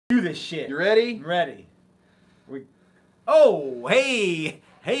Do this shit. You ready? I'm ready. Oh, hey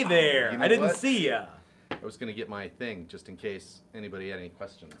there. You know I didn't what? see ya. I was going to get my thing just in case anybody had any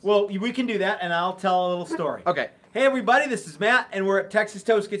questions. Well, we can do that, and I'll tell a little story. Okay. Hey, everybody, this is Matt, and we're at Texas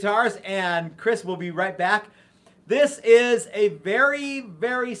Toast Guitars, and Chris will be right back. This is a very,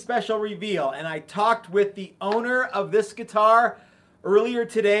 very special reveal, and I talked with the owner of this guitar earlier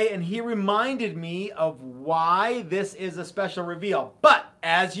today, and he reminded me of why this is a special reveal. But,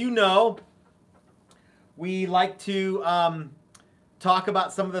 as you know, we like to talk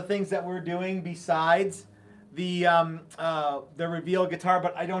about some of the things that we're doing besides the reveal guitar,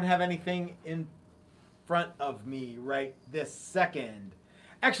 but I don't have anything in front of me right this second.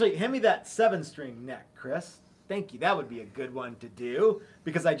 Actually, hand me that 7-string neck, Chris. Thank you. That would be a good one to do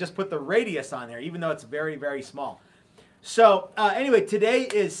because I just put the radius on there, even though it's very, very small. So anyway, today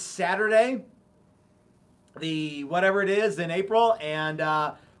is Saturday, the whatever it is in April, and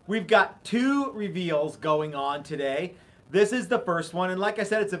we've got 2 reveals going on today. This is the first one, and like I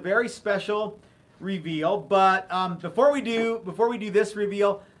said, it's a very special reveal. But before we do this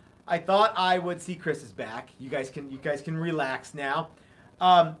reveal, I thought I would see Chris is back. You guys can relax now.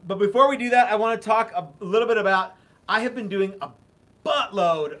 But before we do that, I want to talk a little bit about. I have been doing a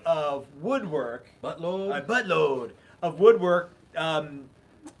buttload of woodwork. A buttload of woodwork.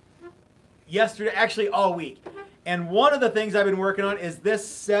 Yesterday, actually all week. And one of the things I've been working on is this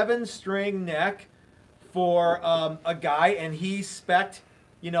 7-string neck for a guy, and he spec'd,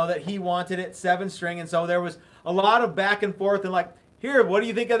 that he wanted it 7-string, and so there was a lot of back and forth and like, here, what do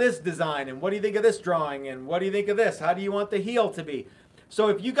you think of this design, and what do you think of this drawing, and what do you think of this? How do you want the heel to be? So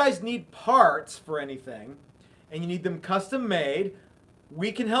if you guys need parts for anything, and you need them custom made,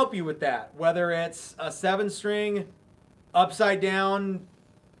 we can help you with that. Whether it's a 7-string upside down,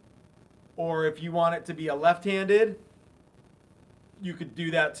 or if you want it to be a left-handed, you could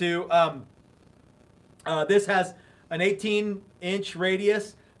do that too. This has an 18-inch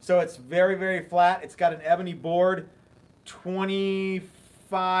radius, so it's very, very flat. It's got an ebony board,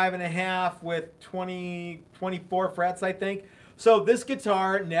 25.5 with 24 frets, I think. So this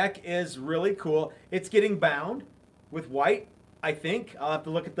guitar neck is really cool. It's getting bound with white, I think. I'll have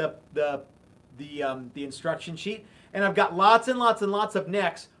to look at the instruction sheet. And I've got lots and lots and lots of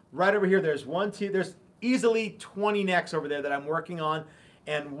necks right over here. There's there's easily 20 necks over there that I'm working on.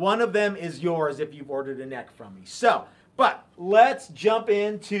 And one of them is yours if you've ordered a neck from me. So, but let's jump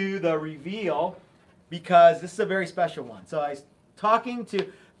into the reveal because this is a very special one. So I was talking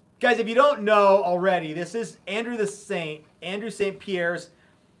to, guys, if you don't know already, this is Andrew St. Pierre's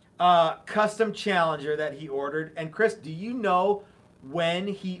custom Challenger that he ordered. And Chris, do you know when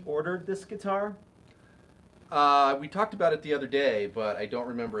he ordered this guitar? We talked about it the other day, but I don't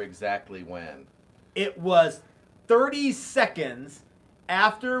remember exactly when. It was 30 seconds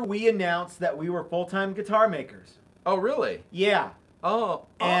after we announced that we were full-time guitar makers. Oh, really? Yeah. Oh,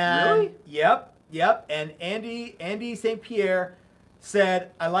 and, really? Yep. And Andy St. Pierre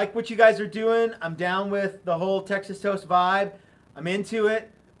said, I like what you guys are doing. I'm down with the whole Texas Toast vibe. I'm into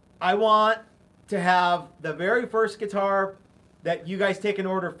it. I want to have the very first guitar that you guys take an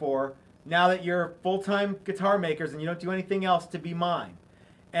order for, now that you're full-time guitar makers and you don't do anything else, to be mine.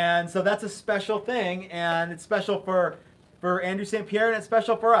 And so that's a special thing, and it's special for Andrew St. Pierre, and it's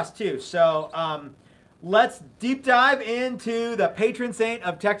special for us too. So let's deep dive into the patron saint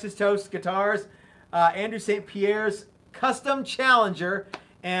of Texas Toast Guitars, Andrew St. Pierre's custom Challenger,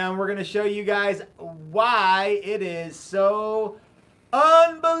 and we're going to show you guys why it is so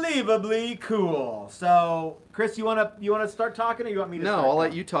unbelievably cool. So, Chris, you want to start talking, or you want me to start? No, I'll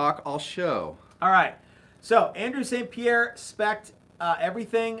let you talk. I'll show. All right. So, Andrew St. Pierre spec'd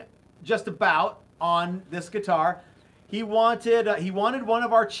everything just about on this guitar. He wanted one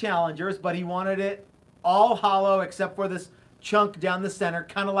of our Challengers, but he wanted it all hollow except for this chunk down the center,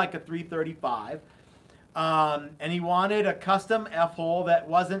 kind of like a 335. And he wanted a custom F-hole that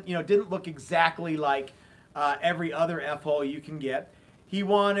wasn't, didn't look exactly like every other F-hole you can get. He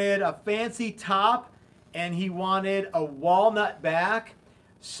wanted a fancy top, and he wanted a walnut back.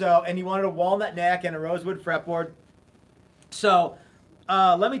 And he wanted a walnut neck and a rosewood fretboard. So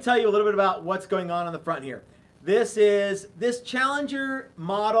let me tell you a little bit about what's going on the front here. This Challenger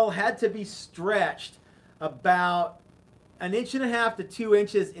model had to be stretched about 1.5 to 2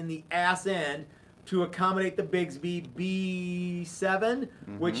 inches in the ass end to accommodate the Bigsby B7,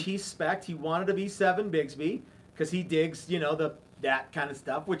 which he spec'd. He wanted a B7 Bigsby because he digs, that kind of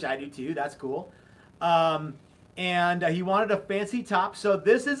stuff, which I do too. That's cool. And he wanted a fancy top. So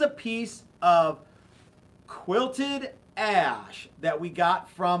this is a piece of quilted ash that we got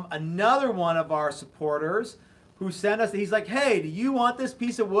from another one of our supporters who sent us. He's like, hey, do you want this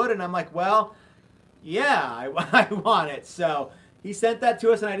piece of wood? And I'm like, well, yeah, I want it. So he sent that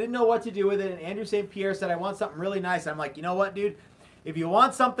to us, and I didn't know what to do with it. And Andrew St. Pierre said, I want something really nice. I'm like, you know what, dude? If you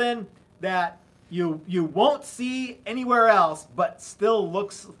want something that you won't see anywhere else, but still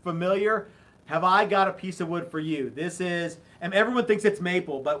looks familiar, have I got a piece of wood for you? This is, and everyone thinks it's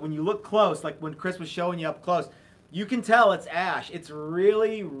maple, but when you look close, like when Chris was showing you up close, you can tell it's ash. It's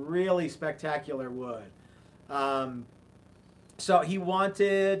really, really spectacular wood. So he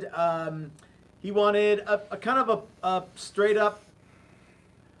wanted a kind of a straight up,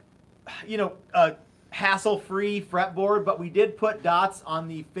 a hassle-free fretboard, but we did put dots on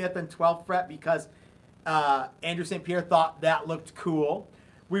the 5th and 12th fret because Andrew St. Pierre thought that looked cool.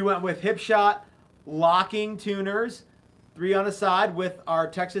 We went with Hipshot locking tuners, 3 on a side with our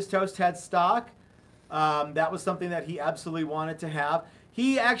Texas Toast headstock. That was something that he absolutely wanted to have.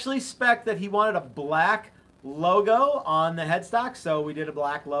 He actually spec'd that he wanted a black logo on the headstock, so we did a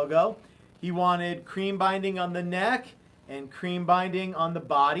black logo. He wanted cream binding on the neck and cream binding on the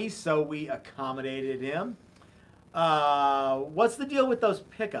body, so we accommodated him. What's the deal with those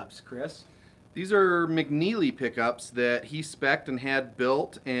pickups, Chris? These are McNeely pickups that he spec'd and had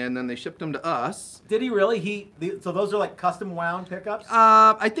built, and then they shipped them to us. Did he really? So those are like custom wound pickups?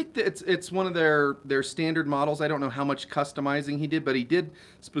 I think that it's one of their standard models. I don't know how much customizing he did, but he did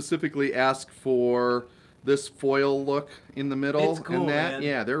specifically ask for this foil look in the middle. It's cool, and that. man.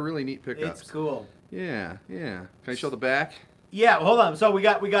 Yeah, they're really neat pickups. It's cool. Yeah. Can I show the back? Yeah, hold on. So we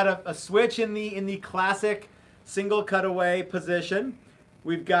got a switch in the classic single cutaway position.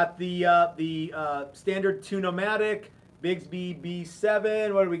 We've got the standard Tune-O-Matic, Bigsby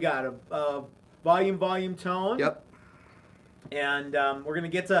B7. What do we got? A volume tone. Yep. And we're gonna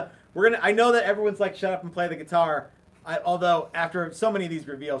get to I know that everyone's like, shut up and play the guitar. Although after so many of these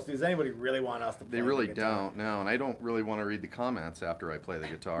reveals, does anybody really want us to play They really the guitar? don't. No, and I don't really want to read the comments after I play the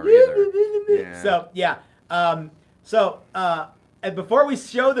guitar either. Yeah. So yeah. And before we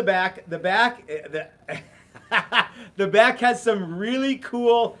show the back, the back has some really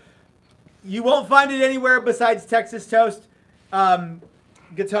cool. You won't find it anywhere besides Texas Toast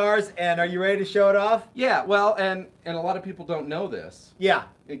guitars. And are you ready to show it off? Yeah. Well, and a lot of people don't know this. Yeah.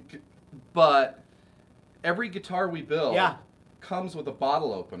 But every guitar we build Yeah. comes with a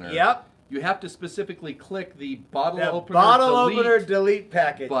bottle opener. Yep. You have to specifically click the bottle The opener bottle delete opener delete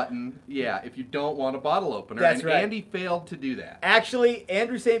package button. Yeah, if you don't want a bottle opener. That's and right. Andy failed to do that. Actually,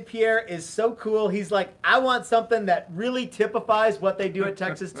 Andrew St. Pierre is so cool. He's like, I want something that really typifies what they do at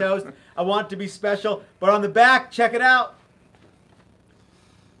Texas Toast. I want it to be special. But on the back, check it out.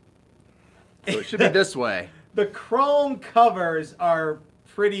 So it should be this way. The chrome covers are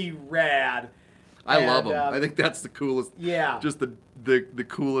pretty rad. I love them. I think that's the coolest. Yeah. Just the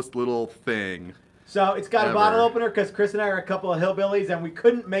coolest little thing. So it's got ever. a bottle opener because Chris and I are a couple of hillbillies, and we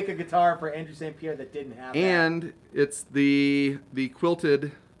couldn't make a guitar for Andrew St. Pierre that didn't have that. And it's the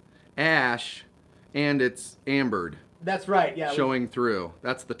quilted ash, and it's ambered. That's right. Yeah. Showing through.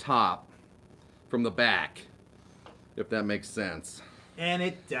 That's the top from the back, if that makes sense. And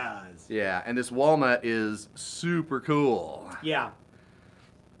it does. Yeah, and this walnut is super cool. Yeah.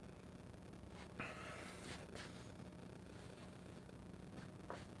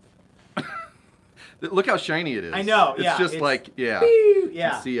 Look how shiny it is. I know, It's yeah, just it's- like, yeah. Yeah. You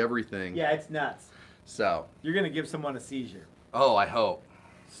can see everything. Yeah, it's nuts. So. You're going to give someone a seizure. Oh, I hope.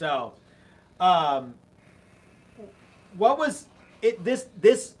 So, what was it?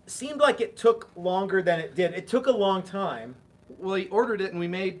 This seemed like it took longer than it did. It took a long time. Well, he ordered it, and we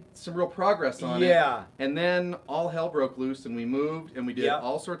made some real progress on it. Yeah. And then all hell broke loose, and we moved, and we did Yep.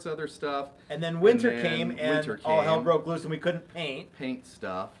 all sorts of other stuff. And then winter And then came, and winter all hell came. broke loose, and we couldn't paint. Paint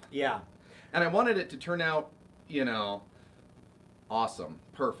stuff. Yeah. And I wanted it to turn out, awesome.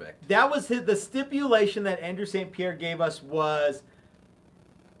 Perfect. That was the stipulation that Andrew St. Pierre gave us was,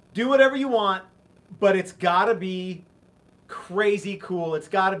 do whatever you want, but it's got to be crazy cool. It's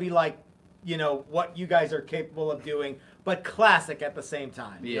got to be like, what you guys are capable of doing, but classic at the same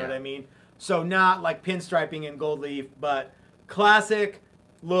time. You know what I mean? So not like pinstriping and gold leaf, but classic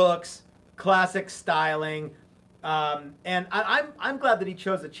looks, classic styling. And I'm glad that he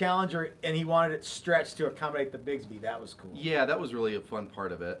chose a Challenger and he wanted it stretched to accommodate the Bigsby. That was cool. Yeah, that was really a fun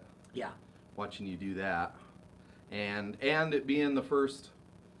part of it. Yeah. Watching you do that. And it being the first,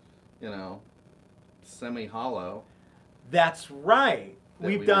 semi-hollow. That's right.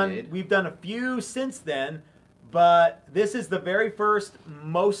 We've done a few since then, but this is the very first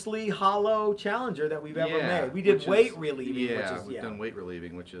mostly hollow Challenger that we've ever made. We did weight relieving. Yeah, we've done weight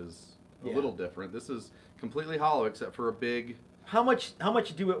relieving, which is a little different. This is completely hollow except for a big. How much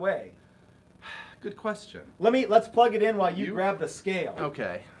do it weigh? Good question. Let's plug it in while you grab the scale.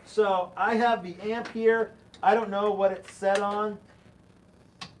 Okay. So I have the amp here. I don't know what it's set on.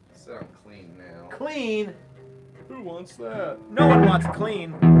 Set on clean now. Clean? Who wants that? No one wants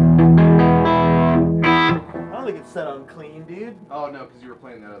clean. I don't think it's set on clean, dude. Oh no, because you were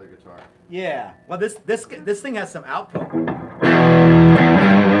playing that other guitar. Yeah. Well, this thing has some output.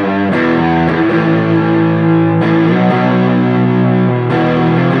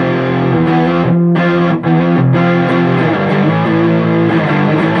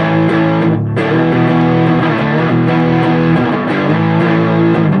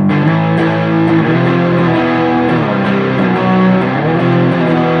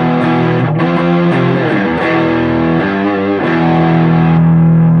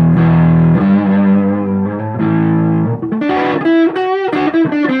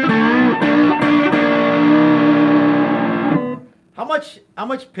 How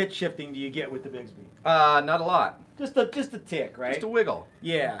much pitch shifting do you get with the Bigsby? Not a lot. Just a tick, right? Just a wiggle.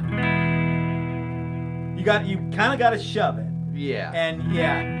 Yeah. You kind of got to shove it. Yeah. And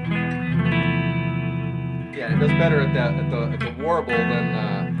yeah. Yeah, it does better at the warble than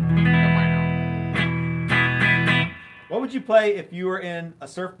What would you play if you were in a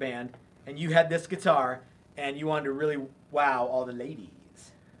surf band and you had this guitar and you wanted to really wow all the ladies?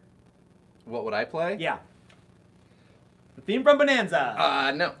 What would I play? Yeah. The theme from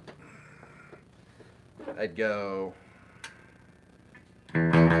Bonanza. No. I'd go.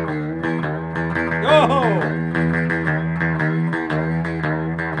 Oh!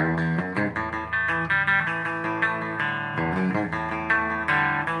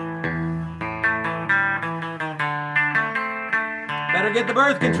 Better get the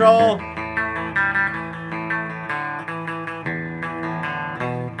birth control.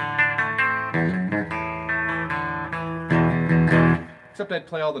 Except I'd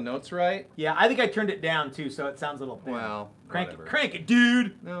play all the notes right. Yeah, I think I turned it down too, so it sounds a little thin. Well, crank whatever. Crank it,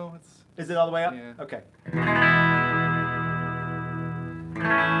 dude. No, it's. Is it all the way up? Yeah. Okay.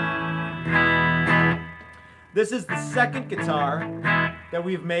 This is the second guitar that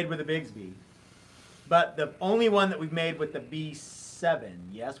we've made with a Bigsby, but the only one that we've made with the B7.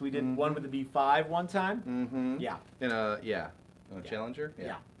 Yes, we did one with the B5 one time. Mm-hmm. Yeah. In a Challenger.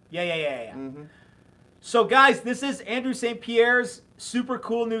 Yeah. Yeah. Mm-hmm. So guys, this is Andrew St. Pierre's super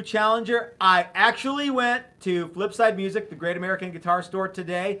cool new Challenger. I actually went to Flipside Music, the Great American Guitar Store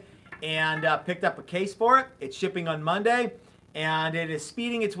today, and picked up a case for it. It's shipping on Monday, and it is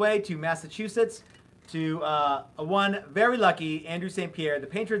speeding its way to Massachusetts to one very lucky Andrew St. Pierre, the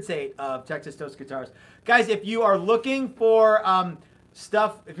patron saint of Texas Toast Guitars. Guys, if you are looking for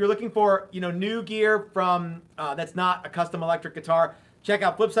stuff, if you're looking for new gear from that's not a custom electric guitar, check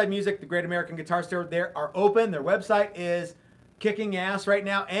out Flipside Music, the Great American Guitar Store. They are open. Their website is kicking ass right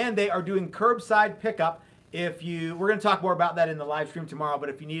now, and they are doing curbside pickup. We're going to talk more about that in the live stream tomorrow, but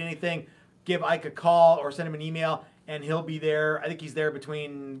if you need anything, give Ike a call or send him an email, and he'll be there. I think he's there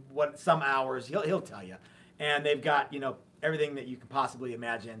between some hours. He'll tell you. And they've got, everything that you can possibly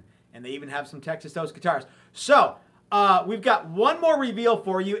imagine, and they even have some Texas Toast guitars. So, we've got one more reveal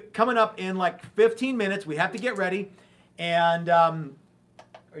for you coming up in like 15 minutes. We have to get ready. And are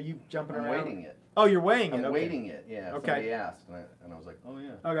you jumping around? I'm weighing it. Oh, you're weighing it. I'm okay. weighing it. Yeah. Okay. Somebody asked, and I was like, oh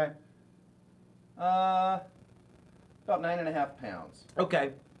yeah. Okay. About 9.5 pounds.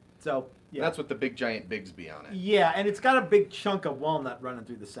 Okay. So yeah. That's with the big giant Bigsby on it. Yeah, and it's got a big chunk of walnut running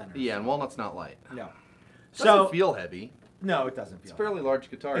through the center. Yeah, and walnut's not light. No. Doesn't feel heavy. No, it doesn't feel. It's a fairly large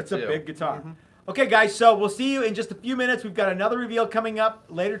guitar. It's too. a big guitar. Okay, guys. So we'll see you in just a few minutes. We've got another reveal coming up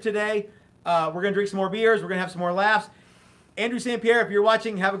later today. We're gonna drink some more beers. We're gonna have some more laughs. Andrew St. Pierre, if you're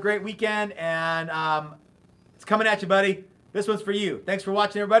watching, have a great weekend, and it's coming at you, buddy. This one's for you. Thanks for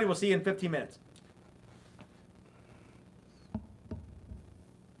watching, everybody. We'll see you in 15 minutes.